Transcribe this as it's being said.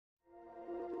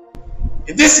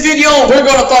In this video, we're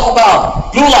gonna talk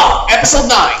about BLUELOCK, episode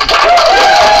 9.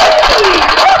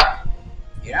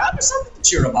 Yeah, there's something to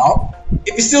cheer about.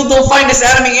 If you still don't find this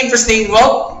anime interesting,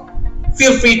 well,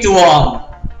 feel free to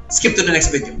skip to the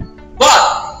next video.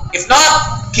 But if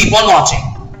not, keep on watching.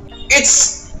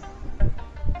 It's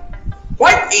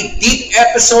quite a deep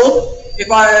episode,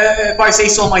 if I say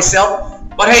so myself.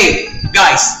 But hey,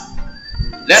 guys,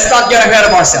 let's not get ahead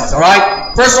of ourselves,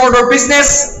 alright? First order of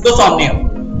business, the thumbnail.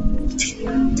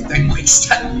 This,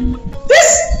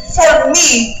 for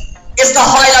me, is the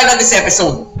highlight of this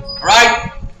episode,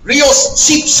 alright? Ryo's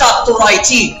cheap shot to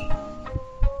Raichi.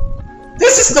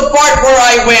 This is the part where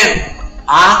I went,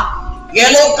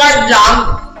 yellow card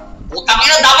lang? Putang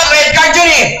ina, dapat red card yun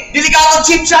eh! Diligaw ng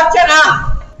cheap shot yan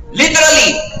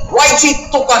Literally,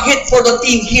 Raichi took a hit for the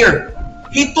team here.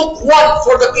 He took one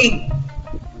for the team.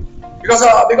 Because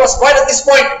right at this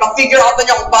point, na-figure out na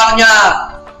niya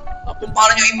kung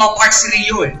paano niya i-mark si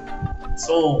Ryo eh.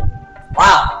 So,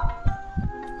 wow.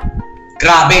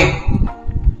 Grabe.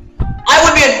 I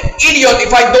would be an idiot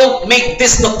if I don't make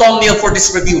this the thumbnail for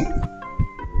this review.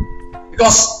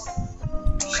 Because,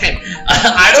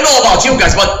 I don't know about you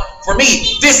guys, but for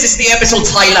me, this is the episode's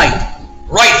highlight.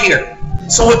 Right here.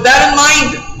 So with that in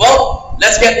mind, well,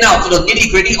 let's get now to the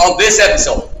nitty-gritty of this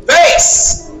episode.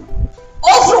 Pace!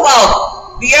 All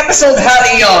throughout, the episode had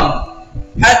a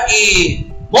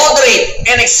moderate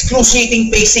and excruciating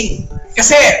pacing.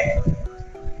 Kasi,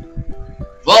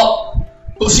 well,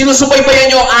 kung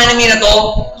sinusubaybayan nyo ang anime na to,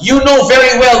 you know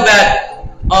very well that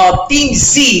Team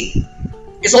Z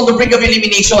is on the brink of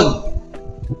elimination.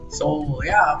 So,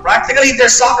 yeah, practically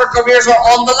their soccer careers are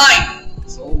on the line.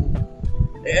 So,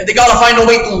 they gotta find a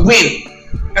way to win.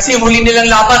 Kasi yung huli nilang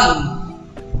laban,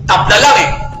 tabla lang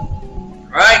eh.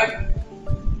 Right?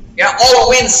 Yeah, all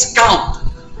wins count.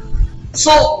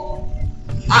 So,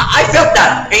 I felt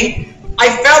that, okay? I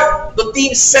felt the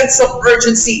team's sense of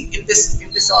urgency in this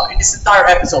entire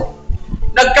episode.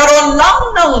 Nagkaroon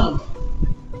lang ng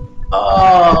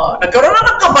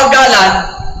kabagalan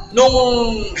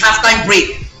nung halftime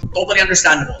break. Totally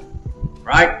understandable,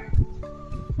 right?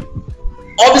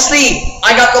 Obviously,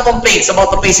 I got no complaints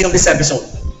about the pacing of this episode.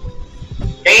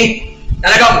 Okay?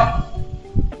 Talagang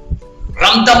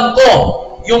ramdam ko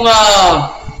yung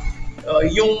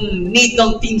need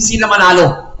ng Team C na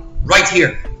manalo right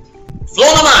here. Flow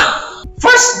naman.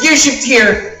 First gear shift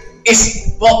here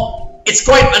is, well, it's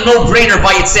quite a no-brainer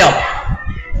by itself.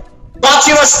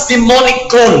 Bachira's demonic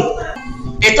goal.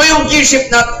 Ito yung gear shift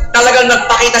na talagang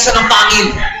nagpakita siya ng pangil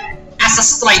as a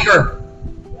striker.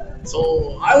 So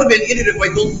I would be an idiot if I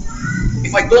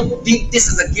don't think this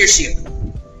is a gear shift,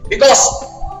 because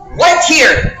right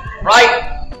here,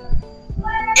 right,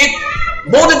 it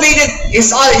motivated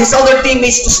his other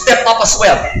teammates to step up as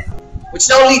well, which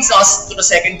now leads us to the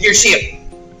second gear shift.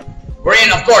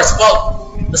 Wherein, of course,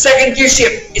 well, the second gear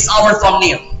shift is our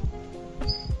thumbnail,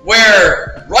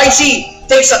 where Raichi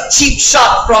takes a cheap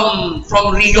shot from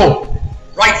Ryo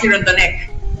right here in the neck.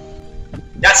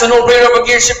 That's a no-brainer of a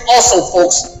gear shift also,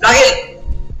 folks. Dahil,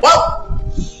 well,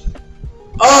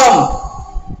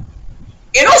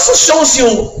 it also shows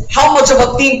you how much of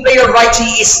a team player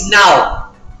Raichi is now.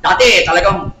 Dati,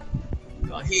 talagang,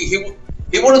 he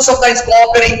wouldn't sometimes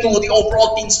cooperate to the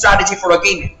overall team strategy for a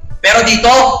game. Pero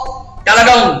dito,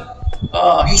 talagang,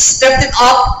 he stepped it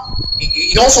up.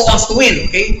 He also wants to win,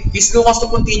 okay? He still wants to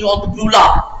continue on to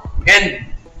BLUELOCK. And,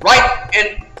 right,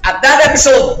 and at that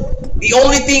episode, the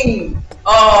only thing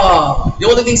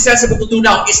sensible to do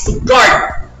now is to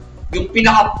guard yung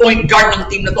pinaka-point guard ng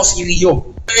team na to, si Ryo.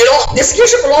 You know, this gear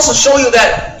shift will also show you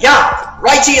that, yeah,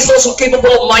 Raichi is also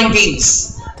capable of mind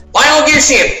games. Final gear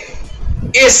shift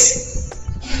is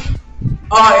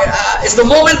the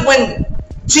moment when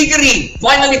Chigiri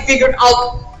finally figured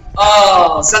out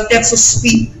Zantetsu's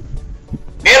speed.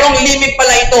 Merong limit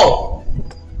pala ito,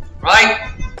 right?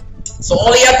 So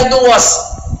all he had to do was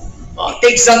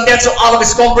take Zantetsu out of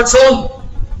his comfort zone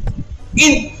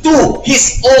into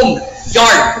his own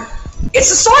yard.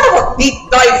 It's a sort of a deep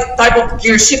dive type of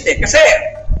gear shift eh. Kasi,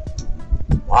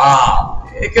 wow,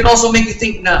 it can also make you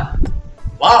think na,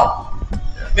 wow,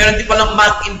 meron din palang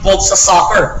math involved sa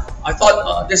soccer. I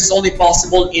thought this is only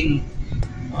possible in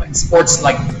sports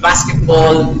like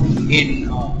basketball,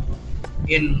 in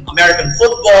American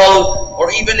football, or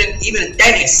even in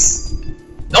tennis.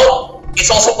 No,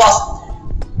 it's also possible.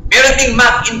 Meron ding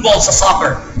math involved sa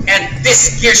soccer, and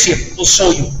this gear shift will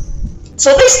show you.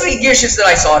 So these three gear shifts that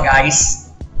I saw, guys,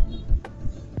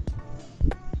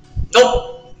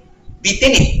 nope,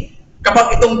 bitin eh.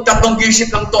 Kapag itong tatlong gear shift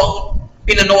lang to ang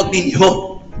pinanood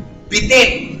ninyo,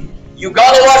 bitin. You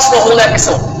gotta watch the whole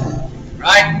episode,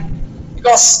 right?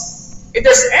 Because if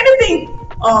there's anything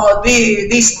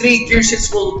these three gear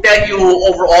shifts will tell you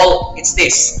overall, it's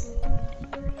this.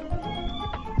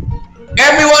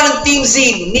 Everyone in Team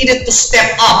Z needed to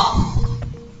step up.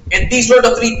 And these were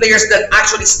the three players that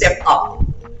actually stepped up.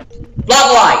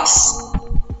 Blood Lies.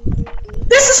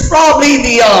 This is probably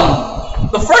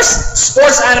the first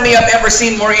sports anime I've ever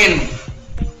seen wherein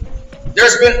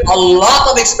there's been a lot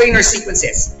of explainer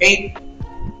sequences. Okay?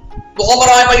 Mukhang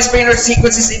marami pa explainer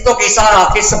sequences ito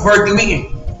kaysa bird doing it.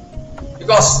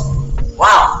 Because,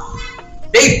 wow,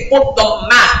 they put the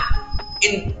math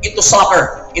into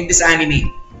soccer in this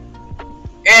anime.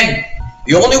 And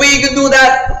the only way you can do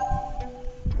that,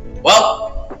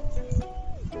 well,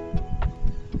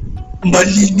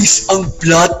 malinis ang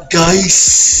plot,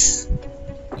 guys.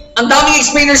 Ang daming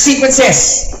explainer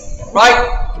sequences,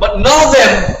 right? But none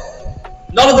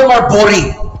of them are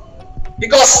boring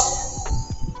because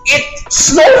it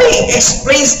slowly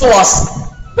explains to us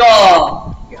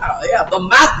the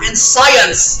math and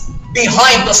science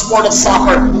behind the sport of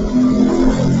soccer.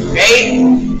 Okay,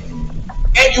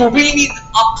 and you really need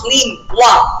a clean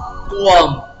plot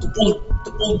to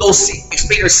pull those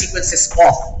explainer sequences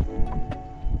off.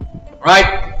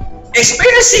 Right?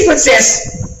 Explainer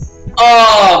sequences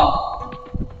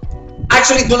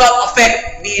actually do not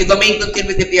affect the main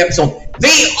continuity of the episode.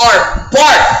 They are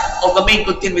part of the main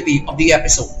continuity of the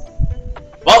episode.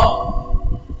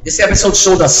 Well, this episode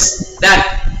showed us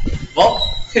that, well,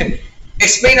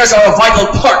 explainers are a vital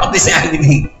part of this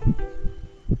anime.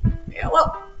 Yeah,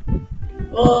 well,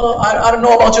 I don't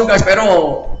know about you guys,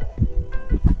 pero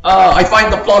I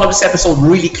find the plot of this episode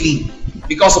really clean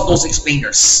because of those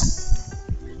explainers.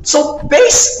 So,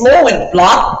 base, flow, and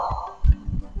plot.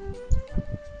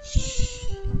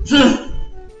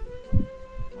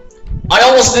 I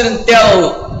almost didn't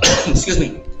tell, excuse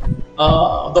me,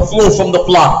 the flow from the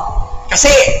plot.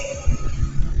 Kasi,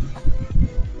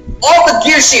 all the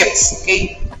gear shifts,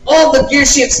 okay? All the gear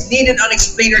shifts needed an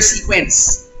explainer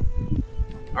sequence.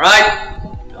 Alright?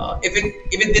 If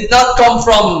it did not come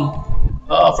from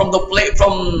the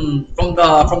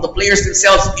players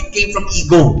themselves, it came from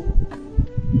ego.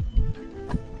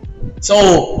 So,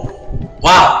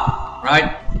 wow,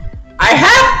 right? I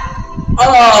have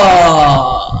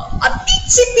a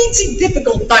teensy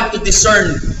difficult time to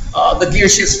discern the gear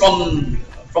shifts from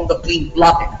the clean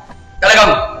plot.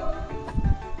 Talagang,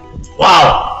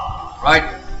 wow,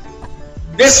 right?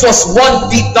 This was one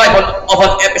deep dive of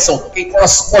an episode, okay, for a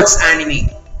sports anime.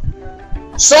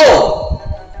 So,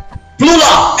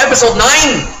 BLUELOCK episode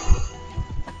 9,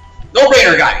 no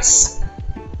brainer, guys.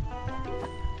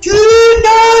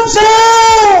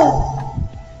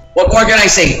 What more can I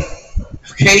say?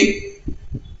 Okay,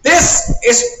 this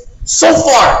is so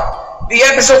far the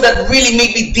episode that really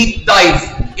made me deep dive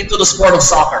into the sport of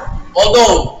soccer.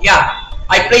 Although, yeah,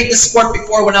 I played this sport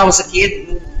before when I was a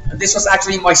kid. This was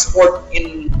actually my sport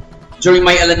during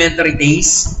my elementary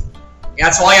days. Yeah,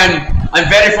 that's why I'm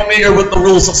very familiar with the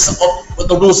rules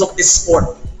of this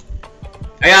sport.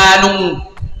 Kaya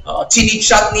nung chinip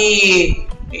shot ni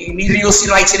Ryo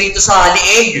si Raichi rito sa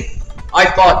lieg, I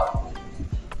thought,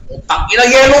 tangina,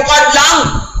 yellow card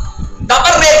lang.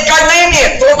 Dapat red card na yun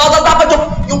eh. Dapat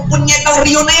yung punyetang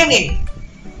Ryo na yun eh.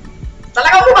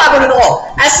 Talagang bumago nun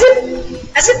ako. As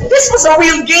if this was a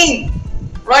real game.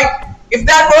 Right? If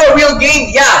that were a real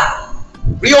game, yeah,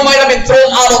 Ryo might have been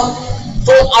thrown out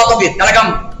of it.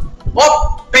 Talagang,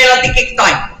 what? Penalty kick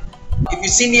time. If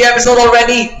you've seen the episode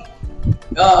already,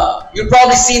 you've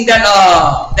probably seen that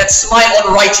smile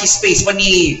on Raichi's face when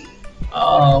he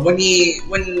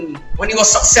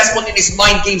was successful in his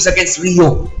mind games against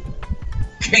Ryo.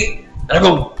 Okay,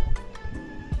 talagang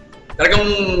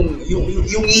yung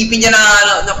ngipin niya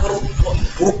na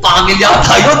puro pangil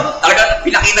yata yun. Talagang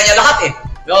pinakita niya lahat eh.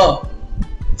 No.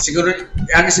 Siguro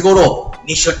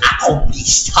mission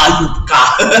accomplished. Hayop ka.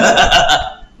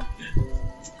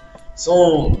 So,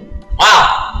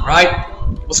 wow, right?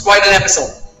 It was quite an episode.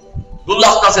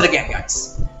 BLUELOCK does it again,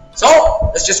 guys. So,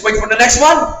 let's just wait for the next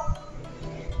one.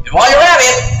 And while you're at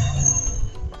it,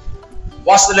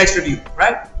 watch the next review,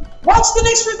 right? Watch the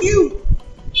next review.